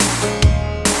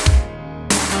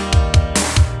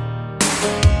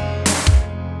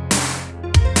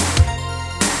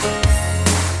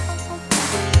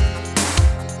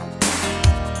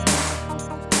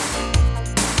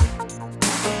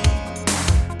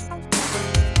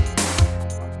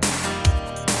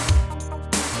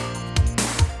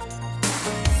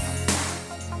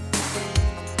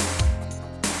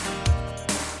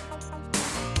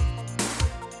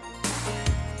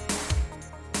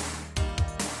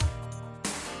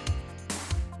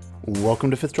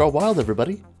Welcome to Fifth Draw Wild,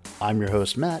 everybody. I'm your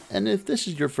host, Matt, and if this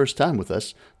is your first time with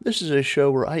us, this is a show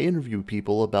where I interview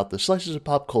people about the slices of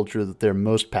pop culture that they're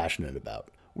most passionate about.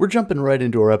 We're jumping right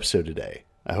into our episode today.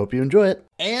 I hope you enjoy it.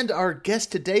 And our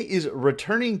guest today is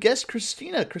returning guest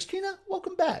Christina. Christina,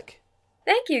 welcome back.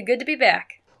 Thank you. Good to be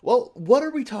back. Well, what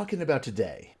are we talking about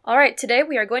today? All right. Today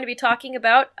we are going to be talking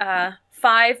about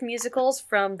 5 musicals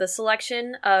from the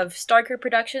selection of StarKid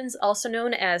Productions, also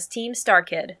known as Team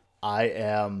StarKid. I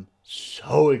am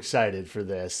so excited for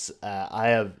this. I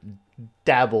have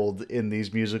dabbled in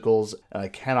these musicals, and I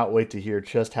cannot wait to hear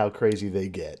just how crazy they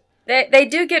get. They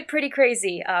do get pretty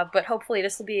crazy, but hopefully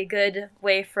this will be a good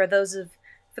way for those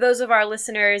of our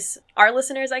listeners,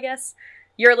 I guess,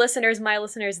 your listeners, my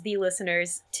listeners, the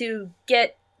listeners, to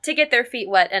get their feet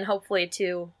wet and hopefully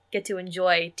to get to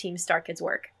enjoy Team StarKid's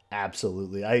work.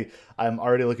 Absolutely. I'm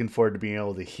already looking forward to being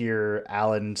able to hear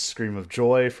Alan scream of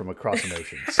joy from across an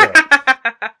ocean. So.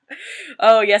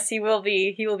 Oh, yes, he will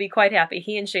be. He will be quite happy.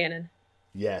 He and Shannon.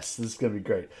 Yes, this is going to be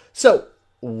great. So,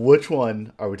 which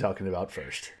one are we talking about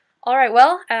first? All right,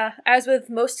 well, as with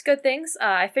most good things,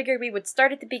 I figured we would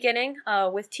start at the beginning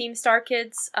with Team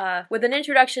StarKid's, with an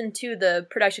introduction to the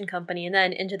production company and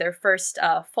then into their first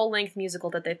full-length musical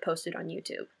that they've posted on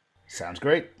YouTube. Sounds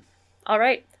great. All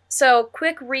right. So,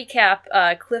 quick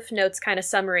recap, Cliff Notes kind of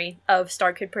summary of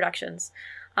StarKid Productions.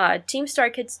 Team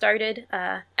StarKid started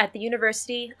at the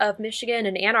University of Michigan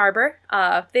in Ann Arbor.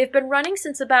 They've been running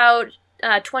since about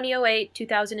 2008,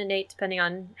 2008, depending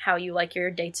on how you like your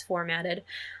dates formatted,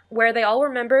 where they all were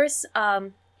members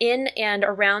in and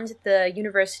around the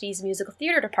university's musical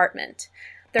theater department.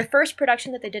 Their first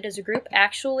production that they did as a group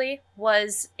actually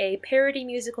was a parody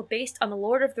musical based on The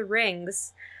Lord of the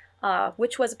Rings,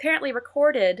 which was apparently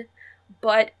recorded,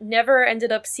 but never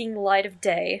ended up seeing the light of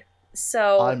day.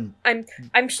 So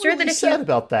I'm sure really that if sad you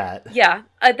about that. Yeah,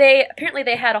 they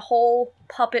had a whole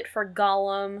puppet for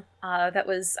Gollum that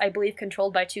was, I believe,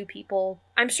 controlled by 2 people.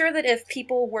 I'm sure that if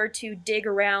people were to dig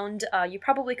around, you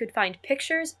probably could find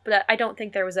pictures, but I don't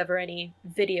think there was ever any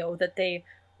video that they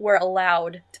were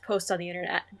allowed to post on the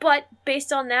internet. But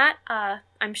based on that,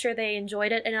 I'm sure they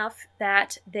enjoyed it enough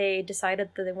that they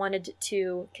decided that they wanted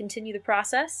to continue the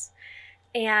process.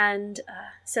 And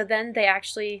so then they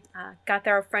actually got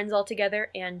their friends all together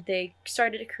and they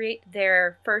started to create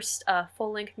their first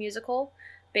full-length musical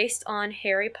based on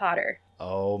Harry Potter.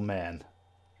 Oh, man.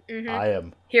 Mm-hmm. I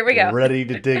am Here we go. ready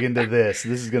to dig into this.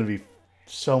 This is going to be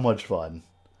so much fun.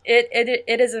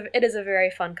 It is a very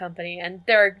fun company, and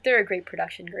they're a great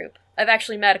production group. I've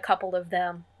actually met a couple of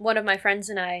them. One of my friends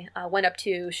and I went up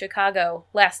to Chicago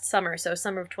last summer, so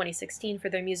summer of 2016, for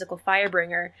their musical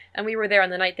Firebringer, and we were there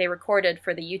on the night they recorded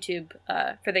for the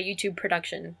YouTube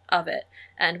production of it.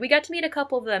 And we got to meet a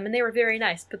couple of them, and they were very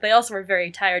nice, but they also were very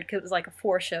tired because it was like a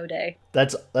 4-show day.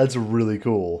 That's really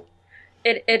cool.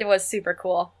 It was super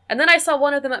cool. And then I saw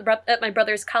one of them at my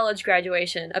brother's college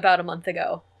graduation about a month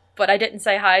ago. But I didn't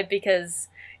say hi because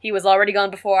he was already gone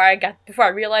before I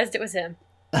realized it was him.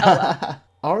 Oh well.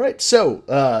 All right, so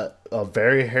a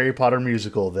very Harry Potter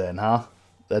musical then, huh?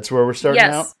 That's where we're starting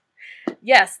out?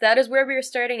 Yes, that is where we are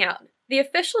starting out. The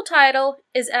official title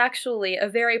is actually A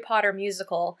Very Potter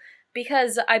Musical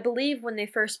because I believe when they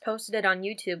first posted it on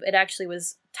YouTube, it actually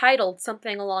was titled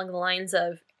something along the lines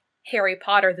of Harry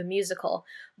Potter the Musical.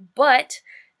 But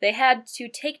they had to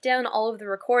take down all of the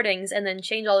recordings and then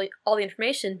change all the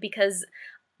information because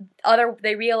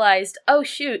they realized, oh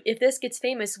shoot, if this gets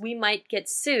famous, we might get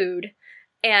sued.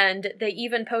 And they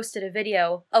even posted a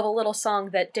video of a little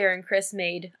song that Darren Criss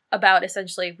made about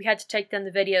essentially, we had to take down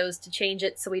the videos to change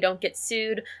it so we don't get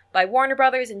sued by Warner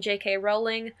Brothers and J.K.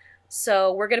 Rowling.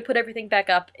 So we're going to put everything back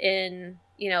up in,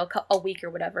 a week or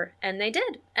whatever. And they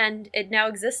did. And it now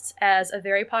exists as A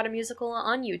Very Potter Musical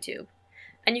on YouTube.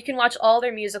 And you can watch all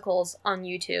their musicals on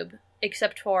YouTube,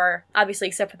 except for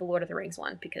the Lord of the Rings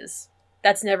one, because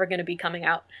that's never going to be coming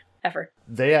out, ever.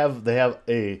 They have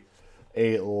a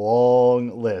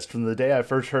long list. From the day I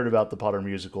first heard about the Potter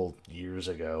musical years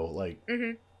ago,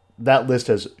 that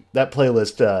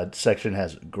playlist section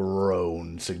has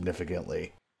grown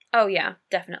significantly. Oh yeah,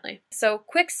 definitely. So,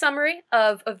 quick summary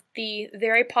of the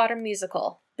Very Potter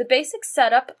musical. The basic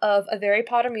setup of A Very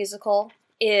Potter Musical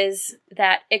is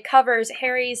that it covers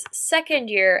Harry's second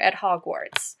year at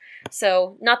Hogwarts.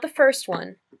 So, not the first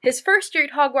one. His first year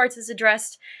at Hogwarts is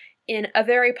addressed in A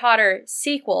Very Potter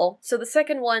sequel, so the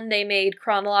second one they made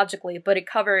chronologically, but it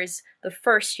covers the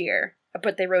first year,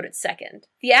 but they wrote it second.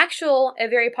 The actual A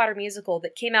Very Potter musical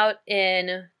that came out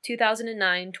in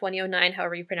 2009, 2009,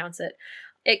 however you pronounce it,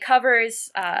 it covers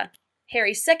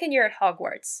Harry's second year at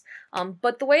Hogwarts.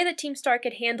 But the way that Team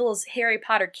StarKid handles Harry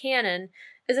Potter canon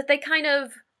is that they kind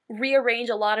of rearrange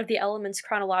a lot of the elements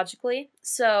chronologically.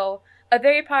 So, a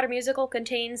Harry Potter musical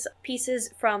contains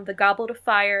pieces from The Goblet of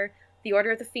Fire, The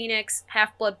Order of the Phoenix,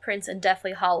 Half-Blood Prince, and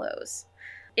Deathly Hallows.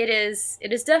 It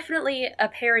is definitely a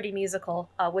parody musical,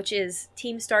 which is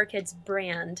Team Star Kids'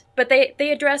 brand. But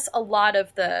they address a lot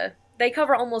of they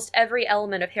cover almost every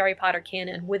element of Harry Potter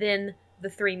canon within the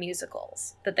 3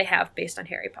 musicals that they have based on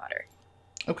Harry Potter.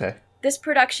 Okay. This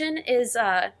production is,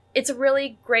 it's a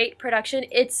really great production.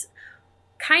 It's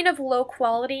kind of low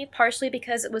quality, partially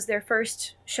because it was their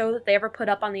first show that they ever put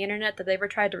up on the internet that they ever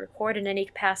tried to record in any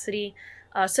capacity.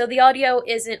 So the audio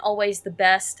isn't always the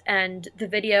best, and the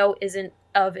video isn't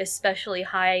of especially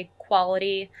high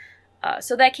quality.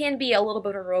 So that can be a little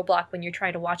bit of a roadblock when you're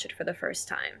trying to watch it for the first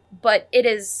time. But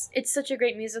it's such a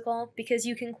great musical because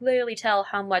you can clearly tell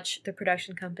how much the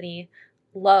production company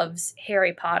loves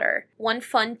Harry Potter. One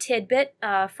fun tidbit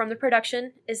from the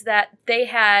production is that they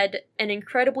had an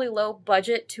incredibly low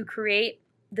budget to create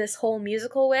this whole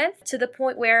musical with, to the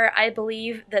point where I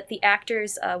believe that the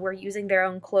actors were using their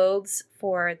own clothes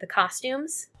for the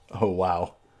costumes. Oh,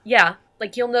 wow. Yeah,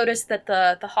 like you'll notice that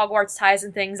the Hogwarts ties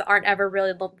and things aren't ever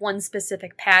really one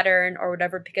specific pattern or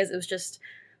whatever, because it was just,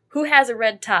 who has a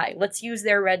red tie? Let's use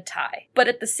their red tie. But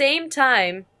at the same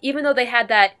time, even though they had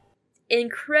that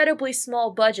incredibly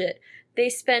small budget, they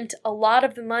spent a lot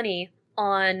of the money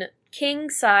on king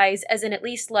size, as in at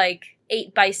least like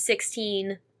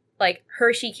 8x16, like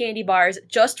Hershey candy bars,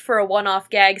 just for a one-off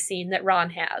gag scene that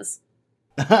Ron has.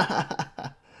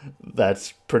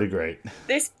 That's pretty great.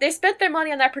 They spent their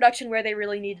money on that production where they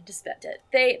really needed to spend it.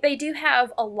 They do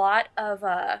have a lot of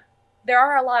there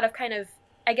are a lot of kind of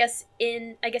I guess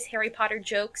Harry Potter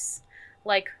jokes.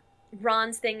 Like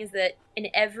Ron's thing is that in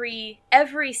every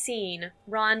scene,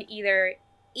 Ron either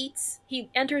he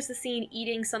enters the scene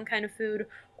eating some kind of food,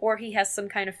 or he has some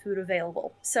kind of food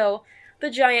available. So the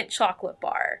giant chocolate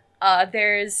bar.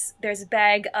 There's a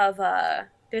bag of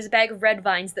red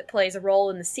vines that plays a role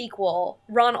in the sequel.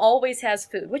 Ron always has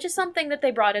food, which is something that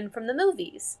they brought in from the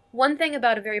movies. One thing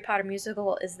about a Harry Potter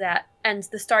musical is that, and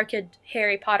the Star Kid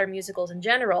Harry Potter musicals in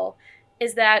general,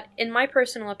 is that, in my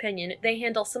personal opinion, they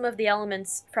handle some of the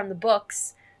elements from the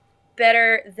books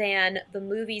better than the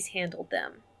movies handled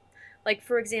them. Like,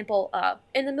 for example,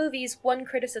 in the movies, one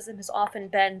criticism has often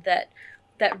been that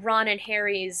Ron and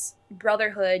Harry's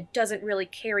brotherhood doesn't really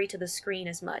carry to the screen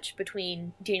as much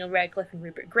between Daniel Radcliffe and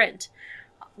Rupert Grint.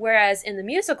 Whereas in the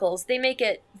musicals, they make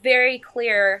it very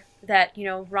clear that,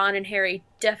 Ron and Harry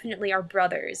definitely are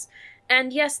brothers.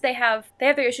 And yes, they have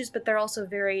their issues, but they're also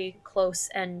very close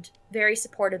and very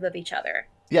supportive of each other.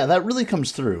 Yeah, that really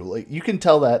comes through. Like, you can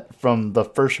tell that from the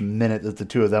first minute that the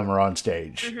two of them are on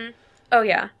stage. Mm-hmm. Oh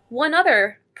yeah. One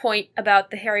other point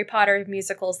about the Harry Potter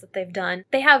musicals that they've done,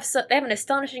 they have an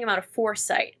astonishing amount of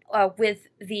foresight with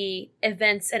the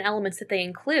events and elements that they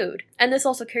include, and this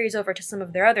also carries over to some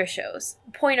of their other shows.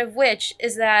 Point of which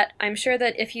is that I'm sure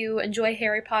that if you enjoy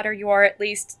Harry Potter, you are at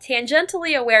least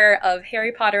tangentially aware of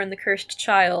Harry Potter and the Cursed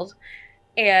Child,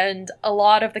 and a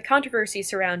lot of the controversy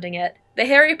surrounding it. The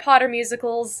Harry Potter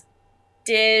musicals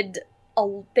did a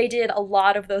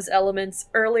lot of those elements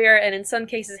earlier, and in some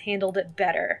cases handled it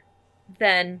better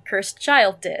than Cursed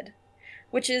Child did,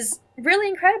 which is really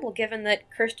incredible given that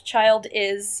Cursed Child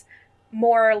is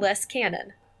more or less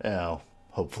canon. Oh,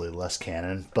 hopefully less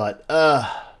canon, but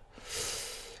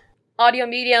audio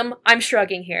medium, I'm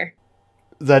shrugging here.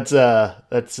 That's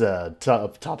a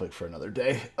topic for another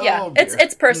day. Yeah, oh,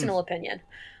 it's personal opinion.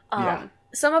 Yeah.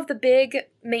 Some of the big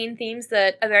main themes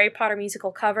that a Harry Potter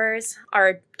musical covers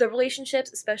are the relationships,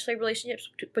 especially relationships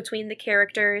between the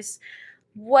characters,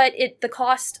 the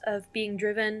cost of being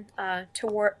driven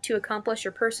to accomplish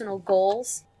your personal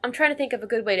goals. I'm trying to think of a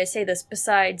good way to say this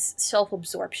besides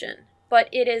self-absorption, but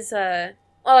it is I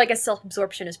guess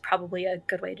self-absorption is probably a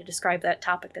good way to describe that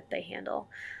topic that they handle.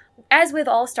 As with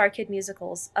all Star Kid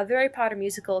musicals, a Harry Potter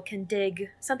musical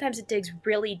sometimes it digs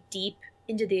really deep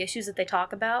into the issues that they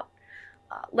talk about.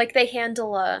 Like there's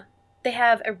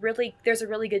a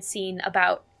really good scene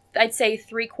about, I'd say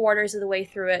 3/4 of the way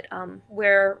through it,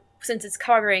 where, since it's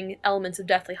covering elements of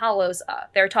Deathly Hallows,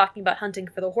 they're talking about hunting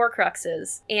for the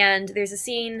Horcruxes, and there's a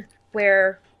scene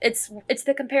where it's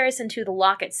the comparison to the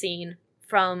Locket scene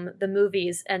from the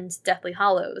movies and Deathly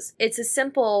Hallows.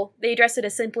 They address it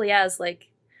as simply as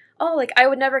I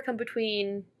would never come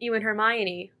between you and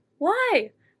Hermione.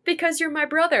 Why? Because you're my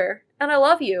brother, and I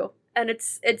love you. And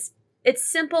it's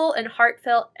simple and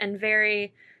heartfelt and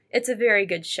it's a very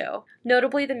good show.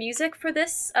 Notably, the music for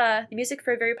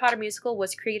a Harry Potter musical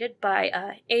was created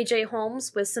by A.J.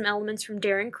 Holmes with some elements from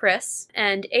Darren Criss.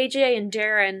 And A.J. and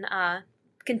Darren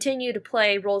continue to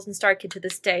play roles in Star Kid to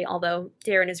this day, although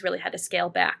Darren has really had to scale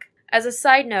back. As a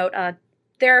side note,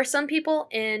 there are some people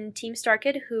in Team Star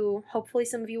Kid who hopefully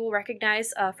some of you will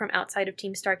recognize from outside of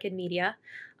Team Star Kid media.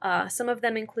 Some of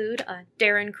them include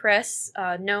Darren Criss,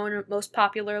 known most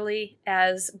popularly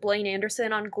as Blaine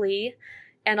Anderson on Glee,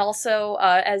 and also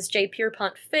as J.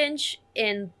 Pierpont Finch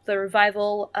in the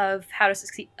revival of How to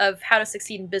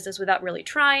Succeed in Business Without Really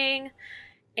Trying,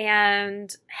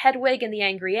 and Hedwig in The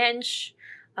Angry Inch.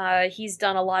 He's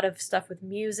done a lot of stuff with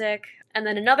music. And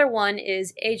then another one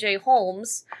is A.J.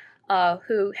 Holmes,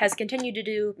 who has continued to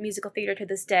do musical theater to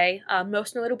this day.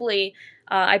 Most notably,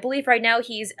 I believe right now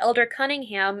he's Elder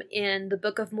Cunningham in the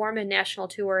Book of Mormon National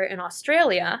Tour in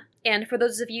Australia. And for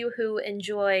those of you who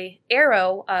enjoy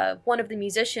Arrow, one of the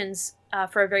musicians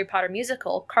for a Harry Potter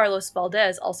musical, Carlos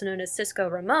Valdez, also known as Cisco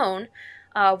Ramon,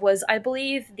 was, I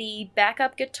believe, the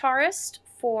backup guitarist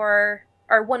or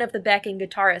one of the backing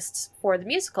guitarists for the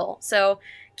musical. So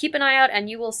keep an eye out and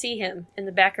you will see him in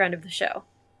the background of the show.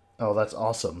 Oh, that's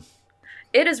awesome.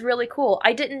 It is really cool.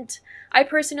 I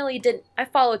personally didn't, I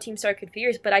followed Team Star Kid for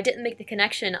years, but I didn't make the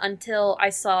connection until I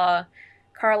saw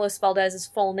Carlos Valdez's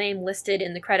full name listed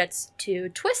in the credits to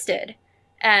Twisted.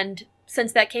 And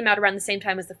since that came out around the same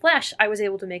time as The Flash, I was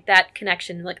able to make that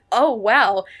connection. Like, oh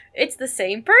wow, it's the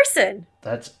same person.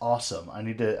 That's awesome. I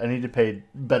need to pay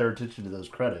better attention to those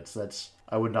credits.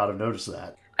 I would not have noticed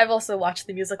that. I've also watched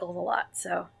the musicals a lot,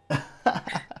 so.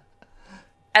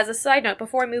 As a side note,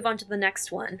 before we move on to the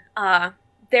next one,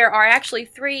 there are actually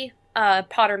 3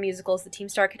 Potter musicals that Team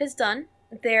Star Kid has done.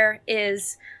 There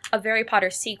is a Harry Potter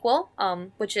sequel,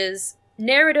 which is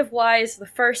narrative-wise the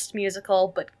first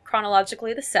musical, but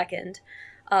chronologically the second,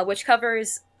 which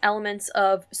covers elements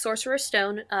of Sorcerer's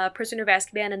Stone, Prisoner of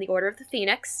Azkaban, and the Order of the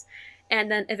Phoenix. And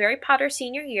then A Harry Potter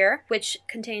Senior Year, which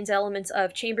contains elements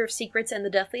of Chamber of Secrets and the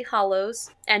Deathly Hallows.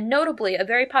 And notably, A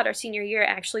Harry Potter Senior Year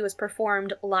actually was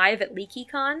performed live at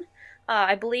LeakyCon,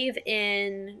 I believe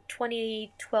in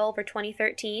 2012 or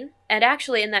 2013. And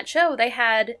actually, in that show, they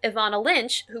had Ivana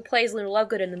Lynch, who plays Luna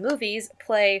Lovegood in the movies,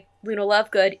 play Luna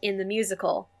Lovegood in the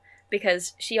musical,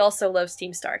 because she also loves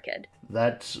Team Star Kid.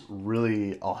 That's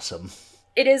really awesome.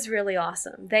 It is really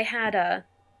awesome.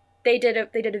 They did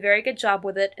a very good job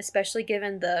with it, especially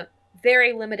given the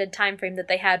very limited time frame that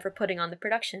they had for putting on the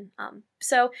production.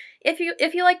 So if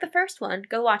you like the first one,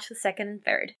 go watch the second and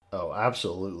third. Oh,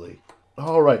 absolutely.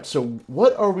 All right, so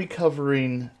what are we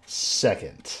covering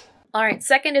second? All right,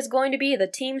 second is going to be the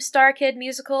Team Star Kid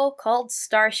musical called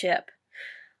Starship.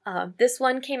 This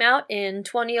one came out in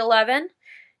 2011.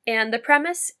 And the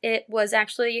premise, it was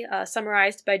actually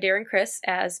summarized by Darren Criss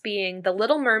as being The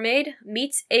Little Mermaid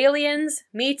meets Aliens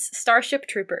meets Starship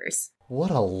Troopers.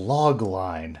 What a log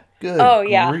line. Good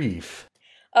grief.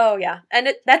 Oh, yeah. And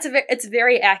it's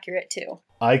very accurate, too.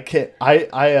 I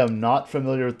am not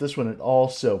familiar with this one at all,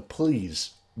 so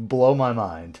please blow my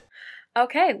mind.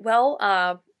 Okay, well,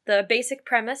 the basic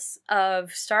premise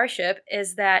of Starship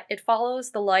is that it follows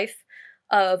the life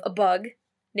of a bug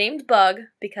named Bug,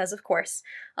 because of course,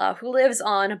 who lives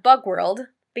on Bug World,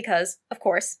 because of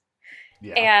course.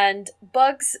 Yeah. And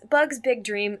Bug's big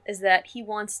dream is that he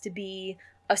wants to be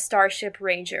a Starship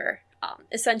Ranger,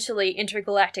 essentially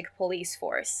intergalactic police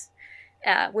force,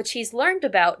 which he's learned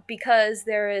about because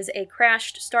there is a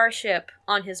crashed starship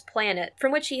on his planet,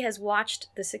 from which he has watched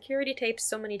the security tapes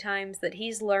so many times that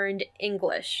he's learned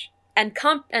English. And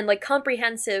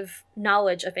comprehensive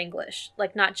knowledge of English,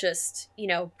 like not just,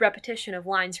 repetition of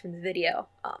lines from the video,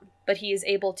 but he is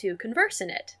able to converse in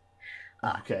it.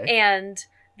 Okay. And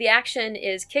the action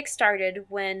is kickstarted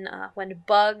when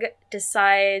Bug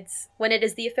decides, when it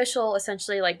is the official,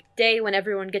 essentially, day when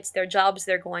everyone gets their jobs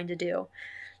they're going to do.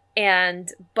 And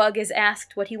Bug is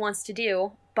asked what he wants to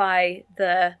do by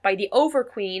the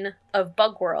Overqueen of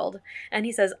Bug World. And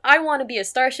he says, I want to be a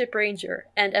Starship Ranger.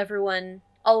 And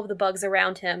all of the bugs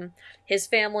around him, his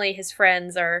family, his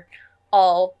friends, are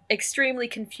all extremely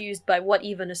confused by what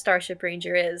even a Starship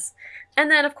Ranger is.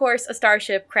 And then, of course, a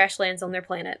starship crash lands on their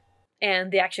planet, and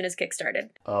the action is kickstarted.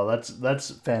 Oh, that's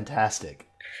fantastic.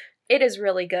 It is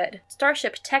really good.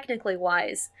 Starship, technically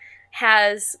wise,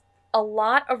 has a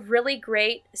lot of really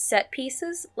great set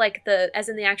pieces, as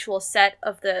in the actual set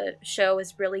of the show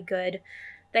is really good.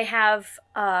 They have,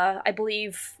 I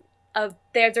believe,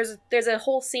 there's a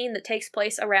whole scene that takes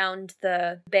place around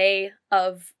the bay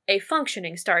of a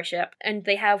functioning starship, and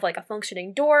they have a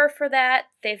functioning door for that.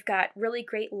 They've got really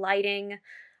great lighting.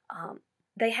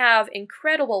 They have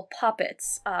incredible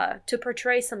puppets to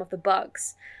portray some of the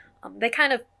bugs. They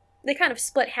kind of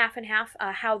split half and half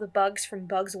how the bugs from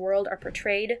Bug's World are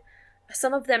portrayed.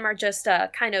 Some of them are just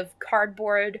kind of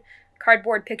cardboard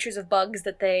cardboard pictures of bugs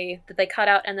that they cut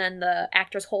out, and then the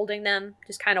actors holding them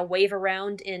just kind of wave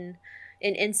around in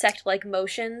insect-like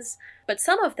motions. But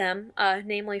some of them,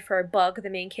 namely for Bug, the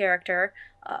main character,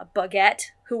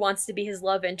 Buggette, who wants to be his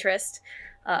love interest,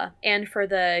 and for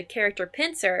the character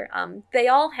Pincer, they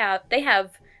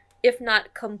have, if not,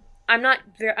 I'm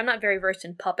not very versed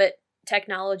in puppet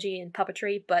technology and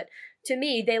puppetry, but to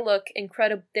me, they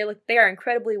are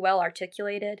incredibly well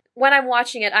articulated. When I'm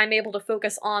watching it, I'm able to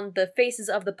focus on the faces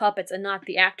of the puppets and not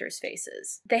the actors'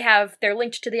 faces. They're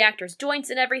linked to the actors'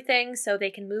 joints and everything, so they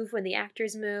can move when the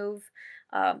actors move.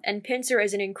 And Pincer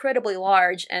is an incredibly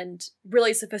large and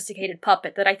really sophisticated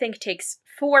puppet that I think takes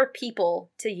 4 people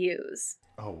to use.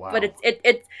 Oh wow! But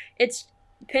it's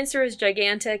Pincer is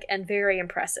gigantic and very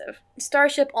impressive.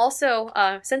 Starship also,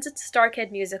 since it's a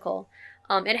StarKid musical,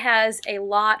 it has a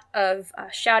lot of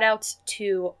shout-outs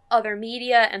to other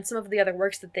media and some of the other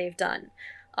works that they've done.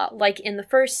 Like in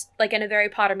a Harry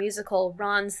Potter musical,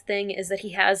 Ron's thing is that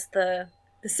he has the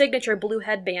signature blue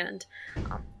headband.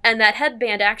 And that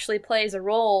headband actually plays a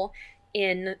role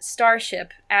in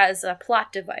Starship as a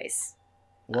plot device.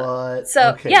 What?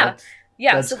 Okay,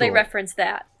 that's so cool. they reference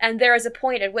that. And there is a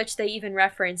point at which they even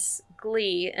reference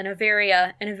Glee in a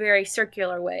very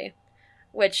circular way.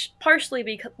 Which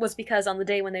partially was because on the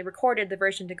day when they recorded the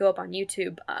version to go up on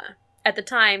YouTube, at the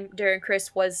time, Darren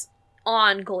Criss was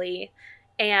on Glee,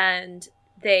 and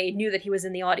they knew that he was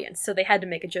in the audience, so they had to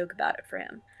make a joke about it for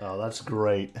him. Oh, that's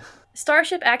great.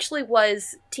 Starship actually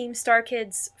was Team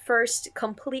StarKid's first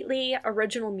completely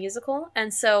original musical,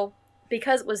 and so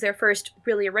because it was their first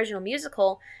really original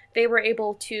musical, they were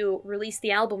able to release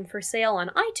the album for sale on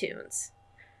iTunes.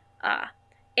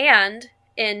 And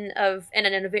in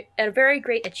a very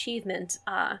great achievement,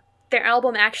 their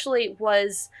album actually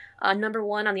was number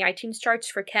 1 on the iTunes charts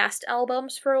for cast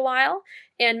albums for a while,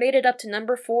 and made it up to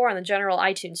number 4 on the general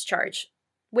iTunes chart,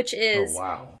 which is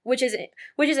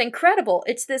incredible.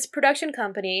 It's this production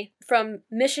company from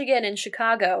Michigan and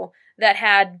Chicago that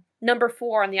had number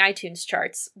 4 on the iTunes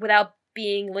charts without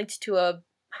being linked to a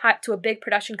big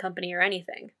production company or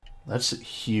anything. That's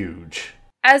huge.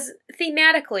 As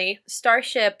thematically,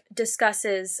 Starship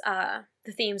discusses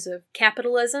the themes of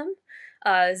capitalism,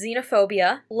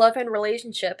 xenophobia, love and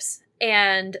relationships,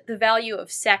 and the value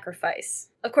of sacrifice.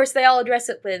 Of course, they all address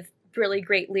it with really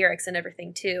great lyrics and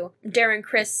everything, too. Darren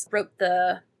Criss wrote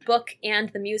the book and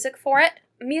the music for it.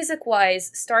 Music-wise,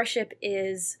 Starship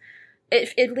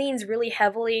it leans really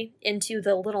heavily into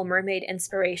the Little Mermaid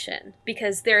inspiration,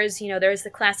 because there's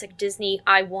the classic Disney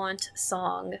I Want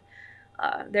song.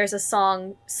 There's a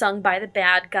song sung by the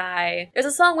bad guy. There's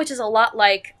a song which is a lot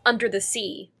like Under the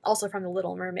Sea, also from The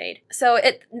Little Mermaid. So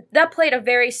that played a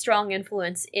very strong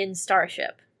influence in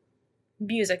Starship,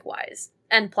 music-wise,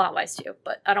 and plot-wise too,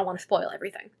 but I don't want to spoil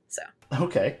everything, so.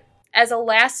 Okay. As a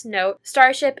last note,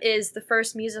 Starship is the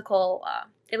first musical,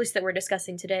 at least that we're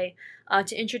discussing today,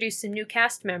 to introduce some new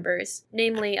cast members,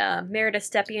 namely Meredith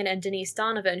Stepien and Denise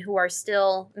Donovan, who are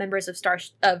still members of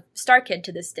StarKid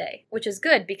to this day, which is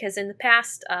good because in the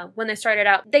past, when they started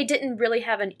out, they didn't really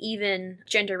have an even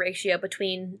gender ratio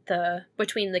between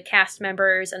the cast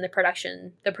members and the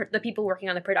production, the people working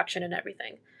on the production and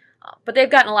everything. But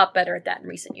they've gotten a lot better at that in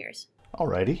recent years.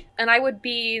 Alrighty. And I would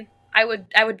be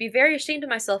very ashamed of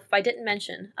myself if I didn't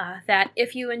mention that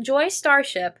if you enjoy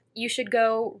Starship, you should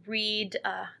go read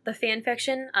the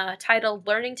fanfiction titled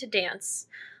 "Learning to Dance,"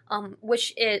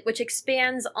 which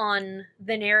expands on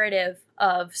the narrative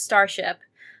of Starship,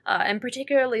 and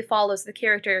particularly follows the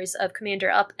characters of Commander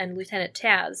Up and Lieutenant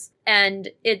Taz. And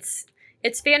it's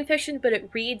fanfiction, but it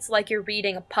reads like you're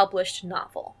reading a published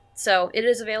novel. So it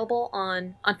is available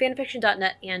on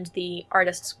fanfiction.net and the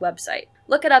artist's website.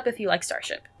 Look it up if you like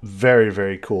Starship. Very,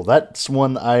 very cool. That's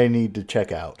one I need to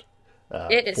check out.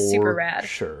 It is super rad.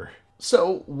 Sure.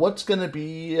 So what's going to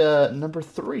be number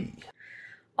 3?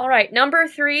 All right, number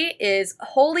 3 is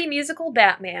Holy Musical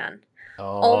Batman.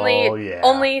 Yeah.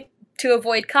 Only to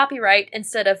avoid copyright,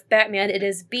 instead of Batman, it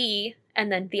is B,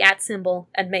 and then the @ symbol,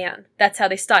 and man. That's how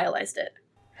they stylized it.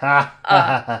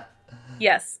 Ha!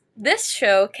 Yes. This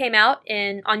show came out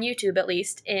on YouTube, at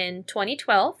least, in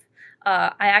 2012.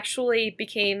 I actually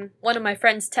one of my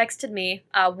friends texted me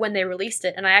when they released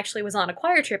it, and I actually was on a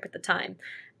choir trip at the time.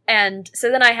 And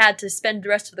so then I had to spend the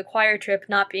rest of the choir trip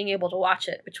not being able to watch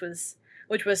it, which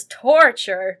was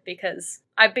torture because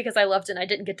I loved it and I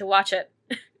didn't get to watch it.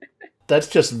 That's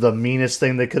just the meanest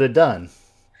thing they could have done.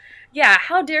 Yeah,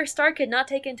 how dare StarKid not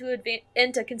take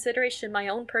into consideration my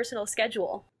own personal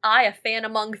schedule? I, a fan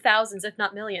among thousands, if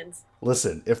not millions.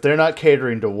 Listen, if they're not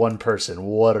catering to one person,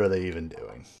 what are they even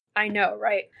doing? I know,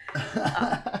 right?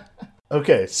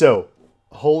 Okay, so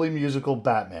Holy Musical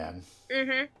Batman.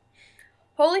 Mm-hmm.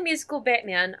 Holy Musical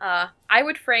Batman, I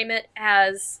would frame it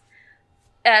as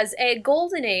a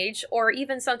golden age, or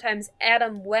even sometimes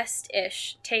Adam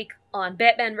West-ish take on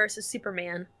Batman vs.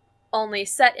 Superman, only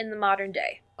set in the modern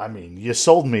day. I mean, you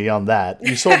sold me on that.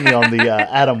 You sold me on the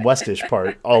Adam Westish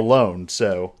part alone,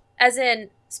 so... As in,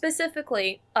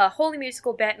 specifically, Holy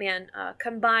Musical Batman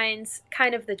combines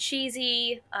kind of the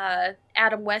cheesy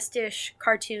Adam Westish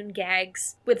cartoon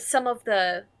gags with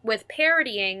with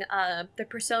parodying the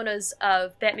personas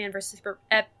of Batman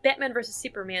vs.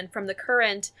 Superman from the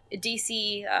current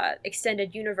DC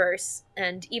extended universe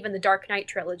and even the Dark Knight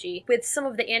trilogy, with some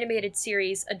of the animated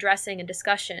series addressing a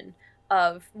discussion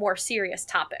of more serious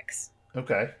topics.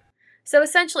 Okay. So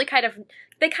essentially,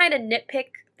 they kind of nitpick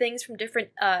things from different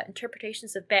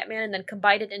interpretations of Batman and then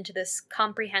combine it into this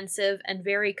comprehensive and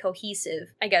very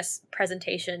cohesive, I guess,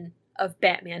 presentation of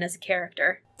Batman as a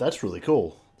character. That's really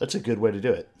cool. That's a good way to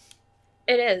do it.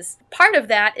 It is. Part of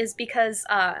that is because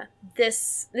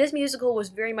this musical was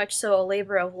very much so a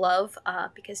labor of love,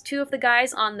 because two of the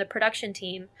guys on the production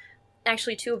team,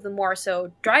 actually two of the more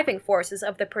so driving forces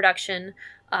of the production,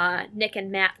 Nick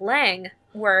and Matt Lang,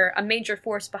 were a major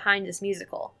force behind this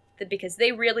musical, because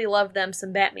they really love them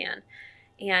some Batman.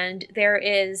 And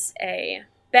Batman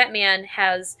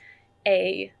has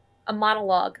a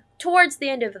monologue towards the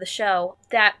end of the show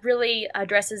that really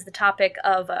addresses the topic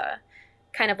of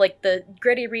kind of like the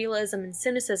gritty realism and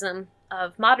cynicism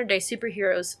of modern day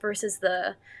superheroes versus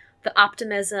the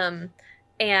optimism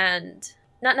and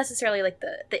not necessarily like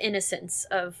the innocence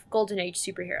of golden age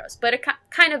superheroes, but it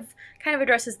kind of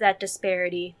addresses that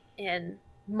disparity in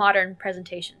modern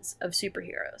presentations of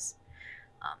superheroes.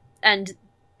 And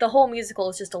the whole musical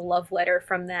is just a love letter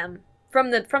from them, from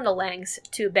the Langs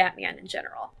to Batman in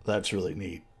general. That's really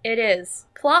neat. It is.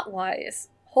 Plot-wise,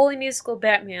 Holy Musical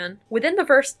Batman, within the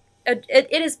verse,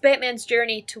 it is Batman's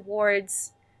journey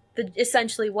towards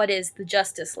essentially what is the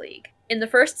Justice League. In the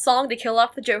first song, they kill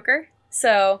off the Joker,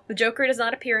 so the Joker does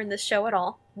not appear in this show at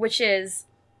all, which is,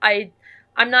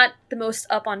 I'm not the most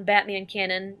up on Batman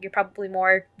canon. You're probably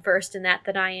more versed in that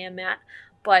than I am, Matt.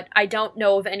 But I don't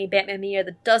know of any Batman media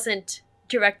that doesn't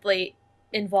directly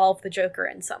involve the Joker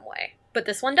in some way. But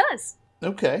this one does.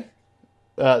 Okay.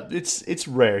 It's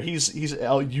rare. He's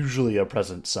usually a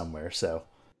presence somewhere, so.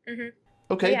 Mm-hmm.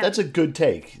 Okay, yeah. That's a good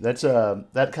take.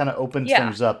 That kind of opens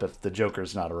things up if the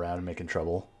Joker's not around and making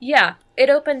trouble. Yeah, it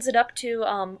opens it up to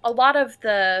a lot of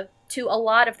the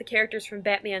characters from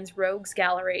Batman's Rogues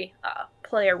Gallery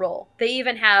play a role. They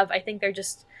even have, I think they're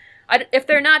just, if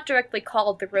they're not directly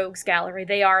called the Rogues Gallery,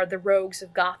 they are the Rogues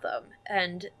of Gotham,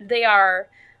 and they are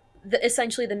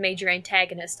essentially the major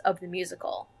antagonist of the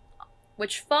musical,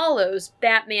 which follows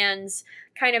Batman's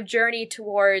kind of journey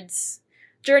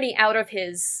out of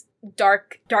his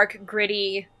dark,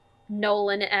 gritty,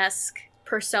 Nolan-esque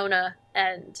persona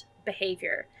and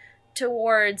behavior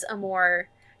towards a more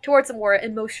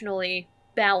emotionally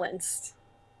balanced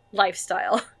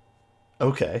lifestyle.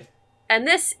 Okay. And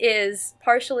this is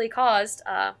partially caused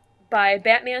by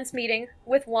Batman's meeting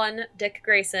with one Dick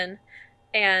Grayson,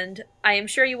 and I'm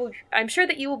sure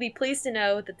that you will be pleased to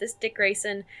know that this Dick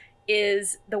Grayson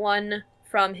is the one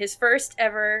from his first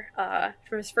ever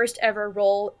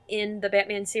role in the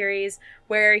Batman series,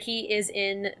 where he is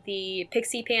in the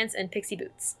pixie pants and pixie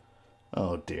boots.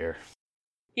 Oh dear.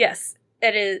 Yes,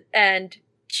 it is, and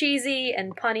cheesy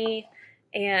and punny,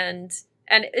 and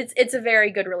it's a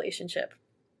very good relationship.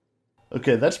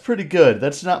 Okay, that's pretty good.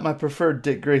 That's not my preferred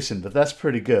Dick Grayson, but that's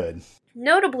pretty good.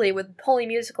 Notably, with Holy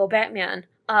Musical Batman,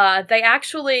 they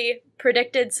actually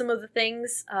predicted some of the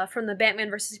things from the Batman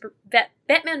vs.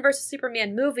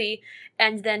 Superman movie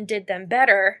and then did them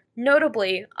better.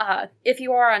 Notably, if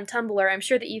you are on Tumblr, I'm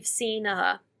sure that you've seen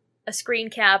a screen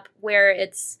cap where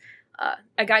it's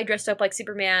a guy dressed up like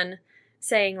Superman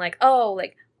saying oh,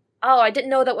 I didn't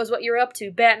know that was what you're up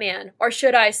to, Batman. Or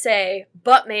should I say,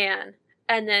 Buttman?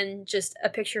 And then just a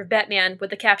picture of Batman with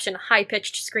the caption,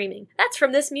 high-pitched screaming. That's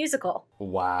from this musical.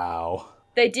 Wow.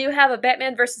 They do have a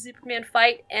Batman versus Superman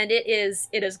fight, and it is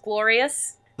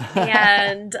glorious.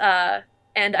 and I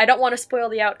don't want to spoil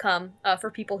the outcome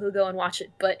for people who go and watch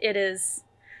it, but it is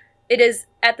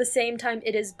at the same time,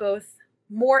 it is both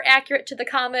more accurate to the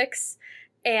comics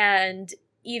and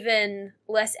even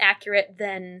less accurate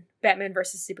than Batman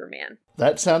versus Superman.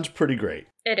 That sounds pretty great.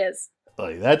 It is.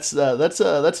 Like, that's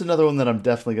another one that I'm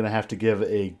definitely going to have to give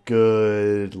a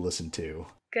good listen to.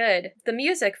 Good. The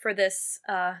music for this,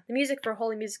 the music for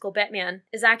Holy Musical Batman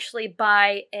is actually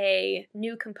by a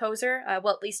new composer, at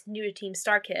least new to Team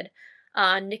Star Kid,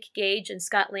 Nick Gage and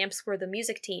Scott Lamps were the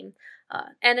music team.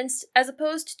 As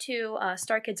opposed to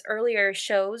Star Kid's earlier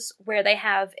shows where they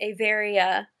have a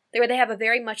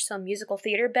very much so musical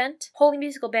theater bent, Holy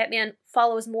Musical Batman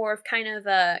follows more of kind of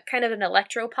an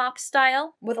electro pop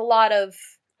style with a lot of,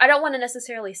 I don't want to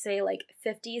necessarily say like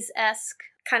 50s-esque,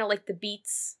 kind of like the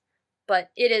Beats,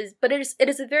 but it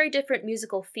is a very different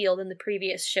musical feel than the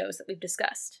previous shows that we've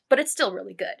discussed. But it's still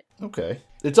really good. Okay.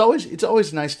 It's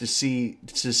always nice to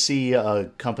see a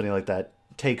company like that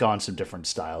take on some different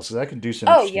styles, because that can do some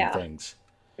interesting things.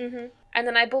 Mm-hmm. And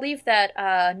then I believe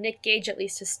that Nick Gage at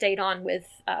least has stayed on with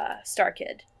Star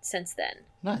Kid since then.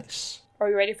 Nice. Are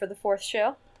we ready for the fourth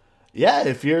show? Yeah,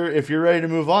 if you're ready to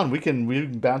move on, we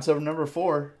can bounce over number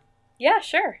 4. Yeah,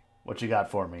 sure. What you got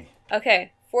for me?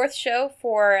 Okay, fourth show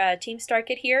for Team Star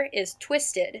Kid here is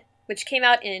Twisted, which came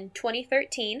out in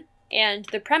 2013. And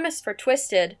the premise for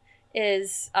Twisted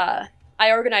is I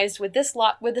organized with this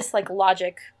like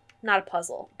logic, not a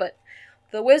puzzle, but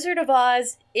The Wizard of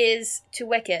Oz is to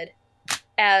Wicked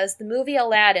as the movie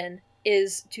Aladdin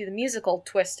is to the musical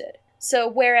Twisted. So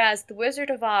whereas Wicked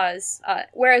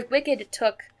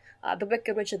took the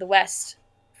Wicked Witch of the West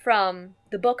from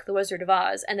the book The Wizard of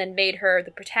Oz and then made her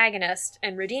the protagonist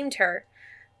and redeemed her,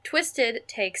 Twisted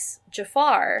takes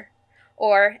Jafar,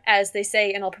 or as they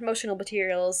say in all promotional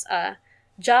materials,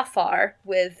 Jafar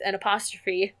with an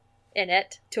apostrophe in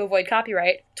it to avoid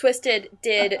copyright. Twisted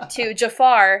did to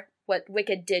Jafar what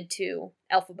Wicked did to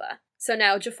Elphaba. So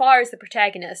now Jafar is the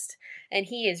protagonist, and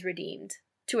he is redeemed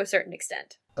to a certain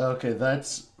extent. Okay,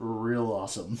 that's real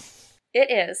awesome. It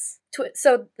is.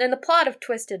 So, and the plot of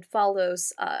Twisted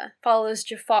follows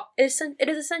Jafar. It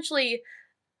is essentially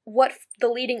what the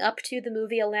leading up to the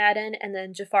movie Aladdin, and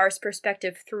then Jafar's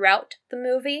perspective throughout the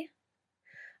movie.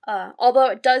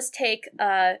 Although it does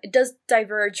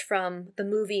diverge from the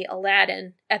movie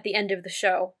Aladdin at the end of the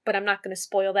show, but I'm not going to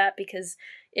spoil that because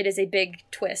it is a big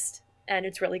twist, and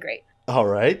it's really great. All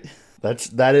right,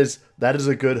 that is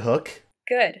a good hook.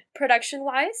 Good.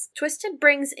 Production-wise, Twisted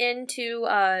brings into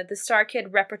the Star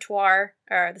Kid repertoire,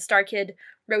 or the Star Kid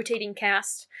rotating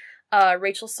cast,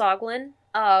 Rachel Soglin,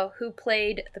 who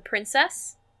played the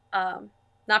princess.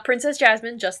 Not Princess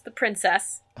Jasmine, just the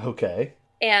princess. Okay.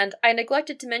 And I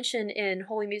neglected to mention in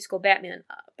Holy Musical Batman,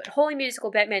 but Holy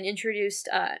Musical Batman introduced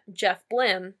Jeff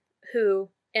Blim, who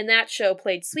in that show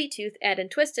played Sweet Tooth, and in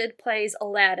Twisted plays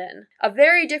Aladdin. A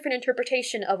very different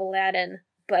interpretation of Aladdin,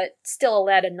 but still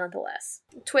Aladdin nonetheless.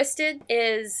 Twisted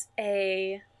is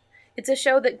it's a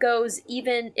show that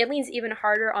leans even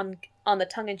harder on the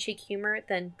tongue-in-cheek humor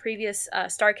than previous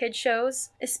Star Kid shows,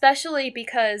 especially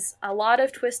because a lot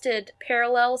of Twisted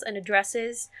parallels and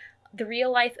addresses the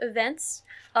real-life events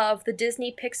of the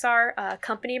Disney-Pixar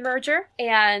company merger,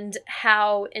 and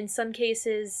how, in some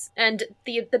cases, and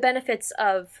the benefits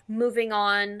of moving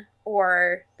on,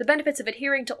 or the benefits of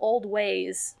adhering to old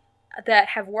ways that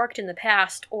have worked in the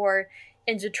past, or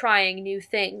into trying new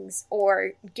things,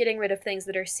 or getting rid of things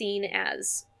that are seen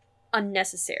as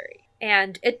unnecessary.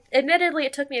 And admittedly,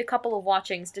 it took me a couple of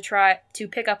watchings to try to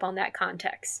pick up on that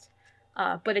context,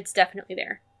 but it's definitely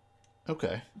there.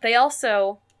 Okay. They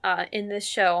also, in this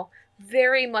show,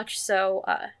 very much so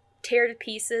tear to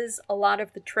pieces a lot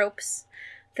of the tropes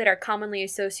that are commonly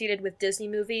associated with Disney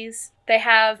movies. They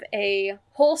have a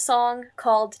whole song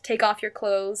called Take Off Your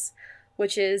Clothes,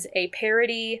 which is a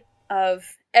parody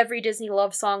of every Disney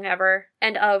love song ever,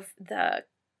 and of the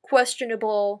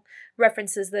questionable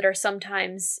references that are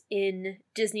sometimes in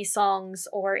Disney songs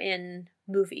or in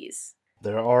movies.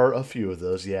 There are a few of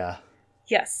those, yeah.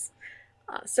 Yes.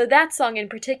 So that song in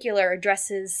particular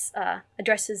addresses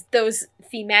those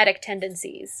thematic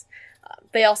tendencies.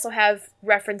 They also have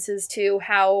references to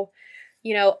how,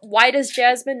 why does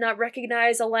Jasmine not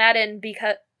recognize Aladdin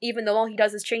because even though all he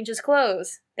does is change his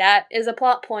clothes? That is a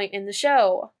plot point in the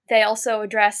show. They also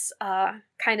address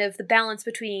kind of the balance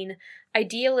between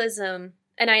idealism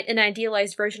and an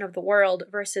idealized version of the world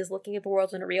versus looking at the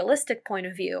world in a realistic point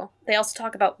of view. They also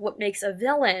talk about what makes a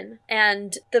villain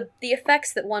and the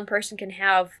effects that one person can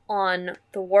have on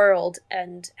the world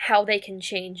and how they can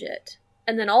change it.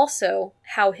 And then also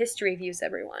how history views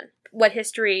everyone. What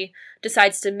history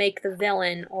decides to make the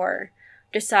villain or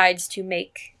decides to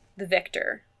make the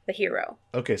victor, the hero.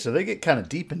 Okay, so they get kind of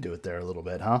deep into it there a little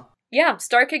bit, huh? Yeah,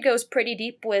 Star Kid goes pretty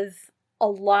deep with a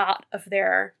lot of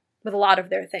their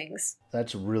things.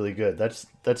 That's really good. That's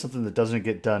something that doesn't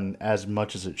get done as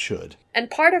much as it should.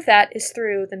 And part of that is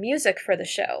through the music for the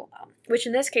show, which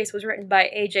in this case was written by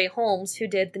A.J. Holmes, who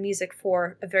did the music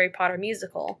for A Very Potter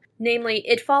Musical. Namely,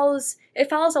 it follows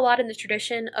a lot in the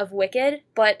tradition of Wicked,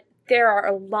 but there are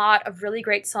a lot of really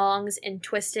great songs in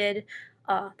Twisted,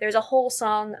 There's a whole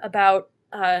song about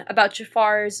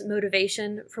Jafar's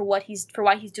motivation for why he's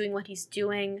doing what he's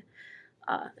doing,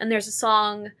 and there's a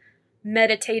song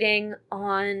meditating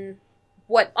on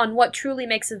what truly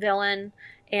makes a villain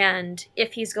and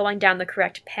if he's going down the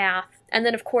correct path. And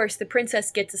then, of course, the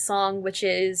princess gets a song which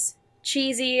is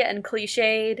cheesy and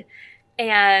cliched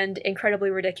and incredibly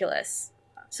ridiculous.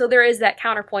 So there is that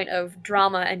counterpoint of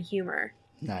drama and humor.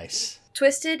 Nice.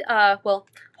 Twisted,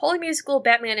 Holy Musical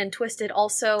Batman and Twisted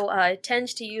also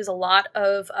tends to use a lot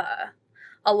of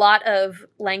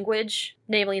language,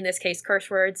 namely in this case curse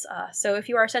words. So if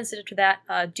you are sensitive to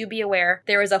that, do be aware.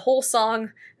 There is a whole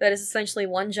song that is essentially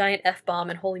one giant F-bomb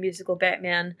in Holy Musical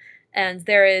Batman, and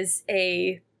there is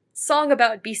a song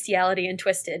about bestiality in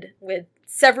Twisted with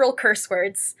several curse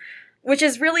words, which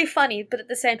is really funny, but at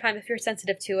the same time, if you're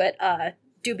sensitive to it,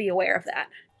 do be aware of that.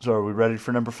 So are we ready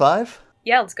for number 5?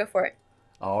 Yeah, let's go for it.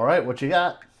 All right, what you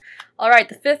got? All right,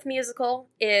 the 5th musical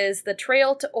is The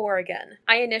Trail to Oregon.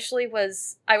 I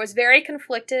was very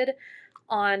conflicted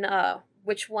on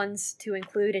which ones to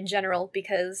include in general,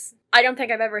 because I don't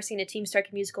think I've ever seen a Team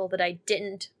Stark musical that I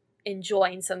didn't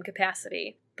enjoy in some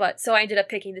capacity. But so I ended up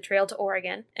picking The Trail to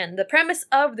Oregon. And the premise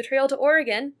of The Trail to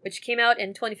Oregon, which came out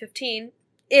in 2015,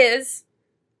 is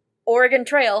Oregon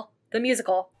Trail, the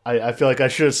musical. I feel like I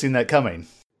should have seen that coming.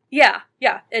 Yeah,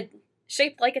 it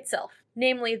shaped like itself.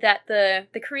 Namely that the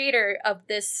creator of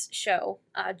this show,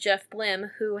 Jeff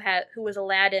Blim, who was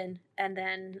Aladdin and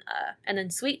then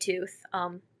Sweet Tooth,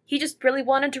 he just really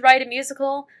wanted to write a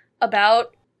musical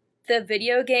about the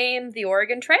video game The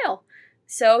Oregon Trail.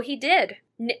 So he did.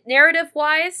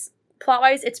 Narrative-wise,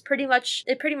 plot-wise, it pretty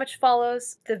much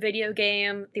follows the video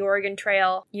game The Oregon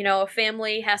Trail. You know, a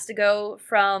family has to go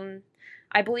from,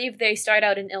 I believe they start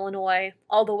out in Illinois,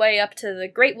 all the way up to the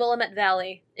Great Willamette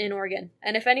Valley in Oregon.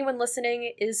 And if anyone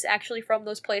listening is actually from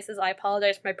those places, I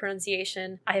apologize for my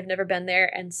pronunciation. I have never been there,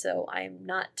 and so I'm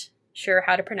not sure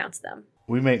how to pronounce them.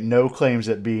 We make no claims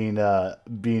at being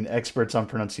experts on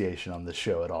pronunciation on this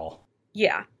show at all.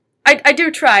 Yeah. I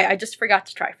do try. I just forgot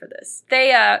to try for this.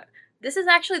 This is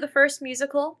actually the first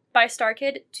musical by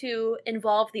StarKid to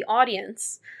involve the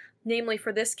audience. Namely,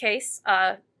 for this case,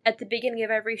 at the beginning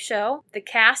of every show, the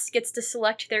cast gets to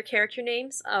select their character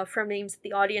names from names that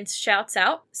the audience shouts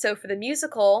out. So for the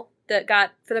musical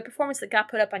for the performance that got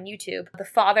put up on YouTube, the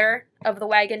father of the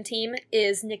wagon team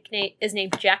is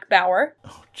named Jack Bauer.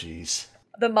 Oh, jeez.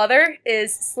 The mother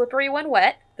is Slippery When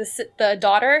Wet. The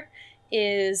daughter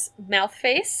is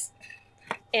Mouthface,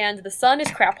 and the son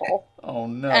is Craphole. Oh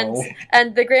no!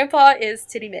 And the grandpa is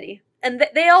Titty Mitty. And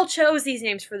they all chose these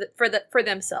names for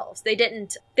themselves. They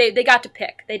didn't. They got to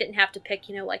pick. They didn't have to pick.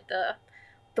 Like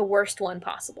the worst one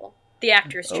possible. The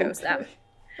actors chose them.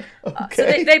 Okay.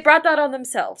 So they brought that on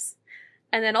themselves.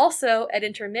 And then also at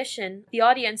intermission, the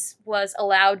audience was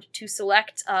allowed to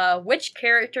select which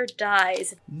character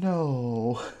dies.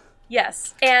 No.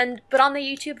 Yes, but on the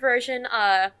YouTube version,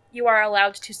 you are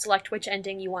allowed to select which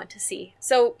ending you want to see.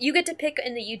 So you get to pick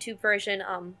in the YouTube version,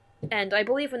 and I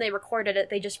believe when they recorded it,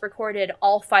 they just recorded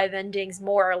all 5 endings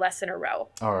more or less in a row.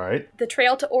 All right. The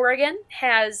Trail to Oregon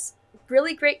has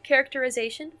really great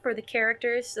characterization for the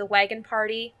characters, the wagon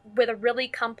party, with a really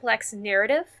complex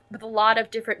narrative, with a lot of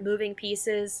different moving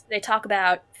pieces. They talk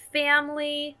about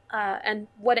family, and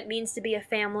what it means to be a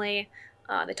family.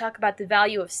 They talk about the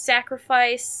value of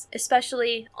sacrifice,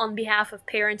 especially on behalf of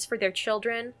parents for their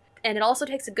children. And it also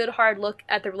takes a good hard look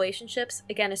at the relationships,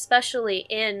 again, especially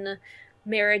in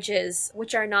marriages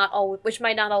which might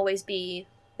not always be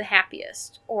the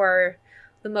happiest or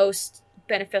the most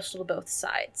beneficial to both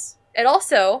sides. It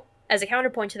also, as a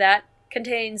counterpoint to that,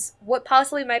 contains what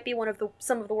possibly might be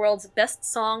some of the world's best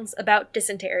songs about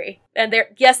dysentery. And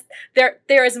there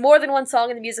is more than one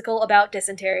song in the musical about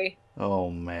dysentery. Oh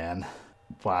man.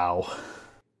 Wow.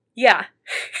 Yeah.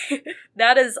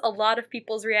 That is a lot of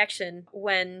people's reaction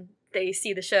when they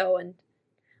see the show and,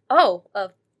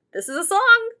 this is a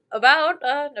song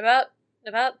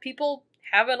about people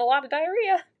having a lot of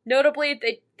diarrhea. Notably,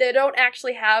 they don't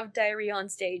actually have diarrhea on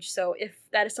stage, so if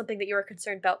that is something that you are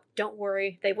concerned about, don't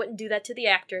worry. They wouldn't do that to the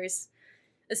actors,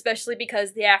 especially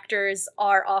because the actors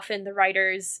are often the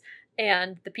writers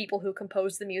and the people who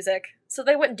compose the music, so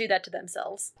they wouldn't do that to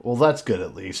themselves. Well, that's good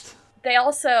at least. They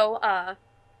also,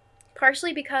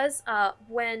 partially because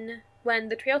when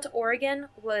The Trail to Oregon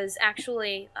was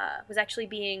actually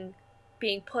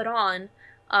being put on,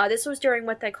 this was during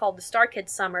what they called the StarKid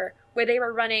Summer, where they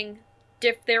were running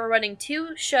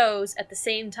 2 shows at the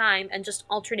same time and just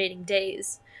alternating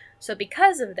days. So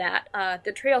because of that,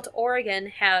 The Trail to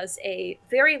Oregon has a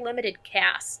very limited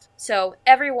cast. So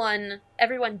everyone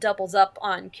doubles up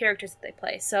on characters that they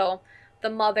play. So the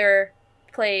mother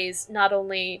plays not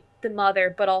only the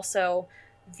mother but also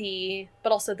the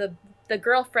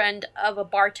girlfriend of a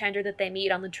bartender that they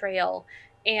meet on the trail,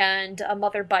 and a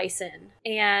mother bison.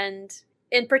 And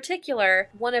in particular,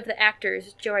 one of the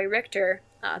actors, Joey Richter,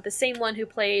 the same one who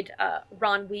played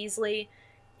Ron Weasley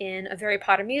in A Harry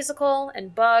Potter Musical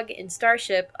and Bug in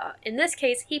Starship, in this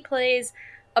case, he plays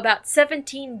about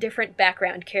 17 different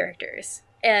background characters.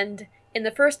 And in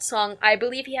the first song, I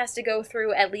believe he has to go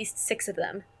through at least 6 of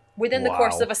them within the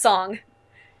course of a song.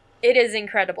 It is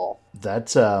incredible.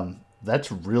 That's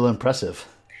real impressive.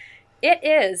 It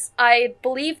is. I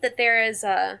believe that there is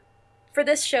for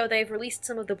this show, they've released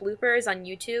some of the bloopers on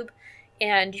YouTube,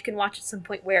 and you can watch at some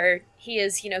point where he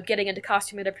is, getting into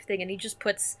costume and everything, and he just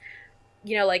puts,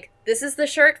 like, this is the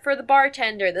shirt for the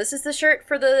bartender, this is the shirt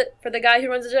for the guy who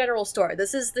runs the general store,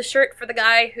 this is the shirt for the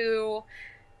guy who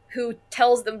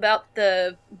tells them about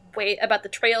the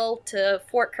trail to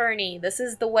Fort Kearney. This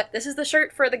is the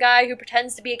shirt for the guy who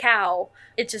pretends to be a cow.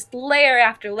 It's just layer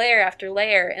after layer after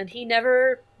layer, and he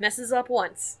never messes up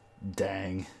once.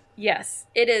 Dang. Yes,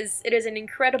 it is an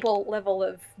incredible level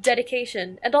of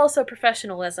dedication and also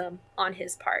professionalism on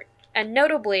his part. And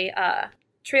notably,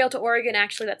 Trail to Oregon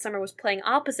actually that summer was playing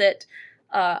opposite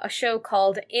a show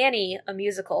called Annie, a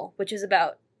Musical, which is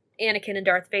about Anakin and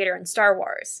Darth Vader in Star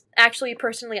Wars. Actually,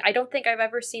 personally, I don't think I've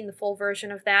ever seen the full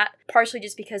version of that, partially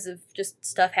just because of just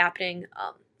stuff happening.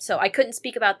 So I couldn't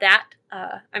speak about that.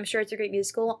 I'm sure it's a great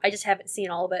musical. I just haven't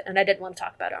seen all of it, and I didn't want to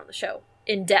talk about it on the show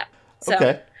in depth. So,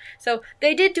 okay. So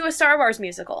they did do a Star Wars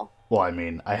musical. Well, I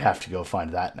mean, I have to go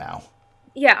find that now.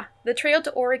 Yeah, the Trail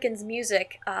to Oregon's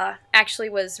music actually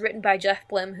was written by Jeff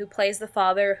Blim, who plays the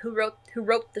father who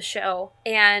wrote the show,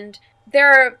 and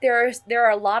there are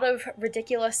a lot of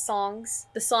ridiculous songs.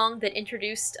 The song that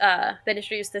introduced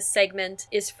this segment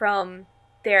is from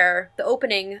the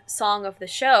opening song of the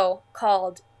show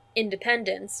called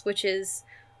Independence, which is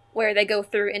where they go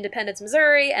through Independence,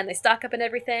 Missouri, and they stock up and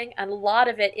everything, and a lot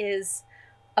of it is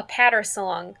a patter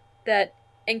song that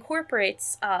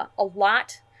incorporates a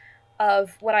lot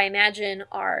of what I imagine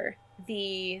are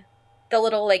the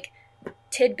little, like,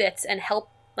 tidbits and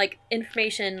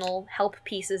informational help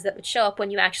pieces that would show up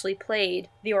when you actually played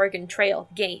the Oregon Trail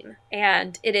game.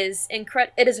 And it is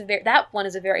that one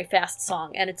is a very fast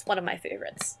song, and it's one of my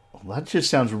favorites. Well, that just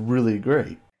sounds really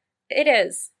great. It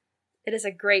is. It is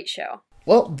a great show.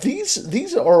 Well,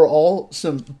 these are all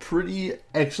some pretty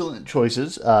excellent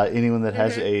choices. Anyone that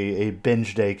has a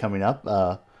binge day coming up,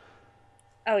 oh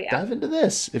yeah, dive into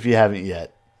this if you haven't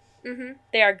yet.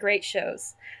 They are great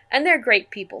shows, and they're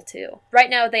great people too. Right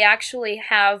now, they actually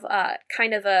have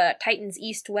kind of a Titans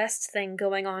East-West thing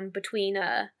going on between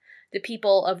the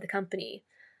people of the company,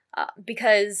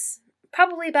 because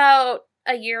probably about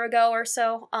a year ago or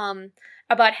so,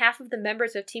 about half of the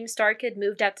members of Team StarKid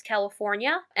moved out to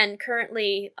California and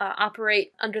currently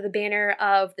operate under the banner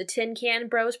of the Tin Can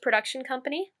Bros production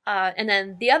company. And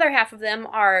then the other half of them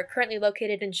are currently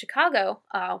located in Chicago,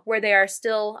 where they are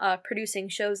still producing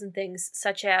shows and things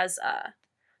such as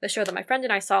the show that my friend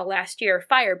and I saw last year,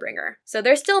 Firebringer. So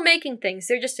they're still making things.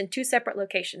 They're just in 2 separate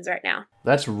locations right now.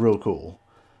 That's real cool.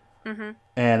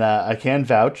 And I can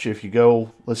vouch, if you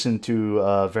go listen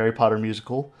to Harry Potter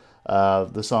Musical,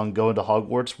 the song Going to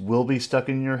Hogwarts will be stuck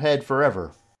in your head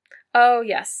forever. Oh,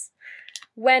 yes.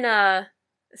 When,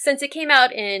 since it came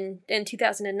out in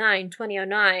 2009,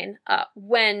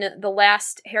 when the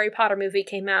last Harry Potter movie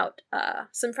came out,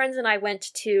 some friends and I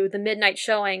went to the midnight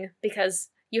showing because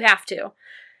you have to.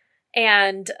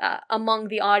 And among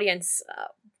the audience,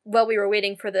 while we were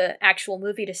waiting for the actual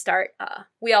movie to start,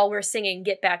 we all were singing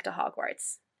Get Back to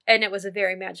Hogwarts. And it was a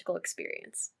very magical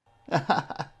experience.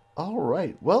 All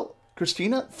right. Well,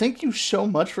 Christina, thank you so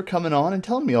much for coming on and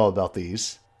telling me all about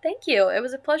these. Thank you. It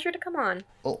was a pleasure to come on.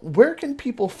 Well, where can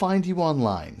people find you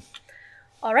online?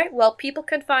 All right. Well, people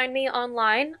can find me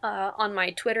online on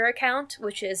my Twitter account,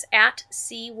 which is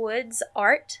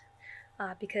 @CWoodsArt,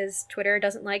 because Twitter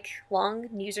doesn't like long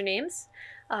usernames.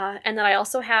 And then I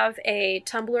also have a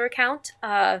Tumblr account,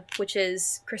 which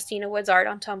is Christina Woods Art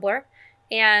on Tumblr.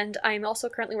 And I'm also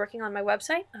currently working on my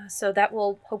website, so that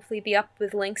will hopefully be up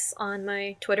with links on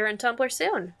my Twitter and Tumblr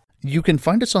soon. You can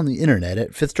find us on the internet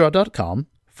at fifthdraw.com,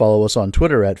 follow us on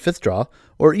Twitter at fifthdraw,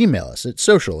 or email us at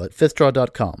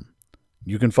social@fifthdraw.com.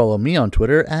 You can follow me on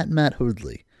Twitter at Matt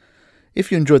Hoodley. If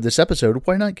you enjoyed this episode,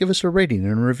 why not give us a rating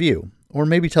and a review, or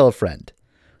maybe tell a friend.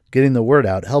 Getting the word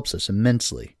out helps us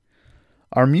immensely.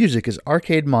 Our music is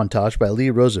Arcade Montage by Lee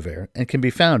Roosevelt and can be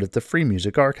found at the Free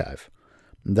Music Archive.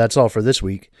 That's all for this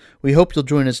week. We hope you'll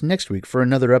join us next week for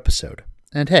another episode.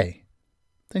 And hey,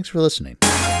 thanks for listening.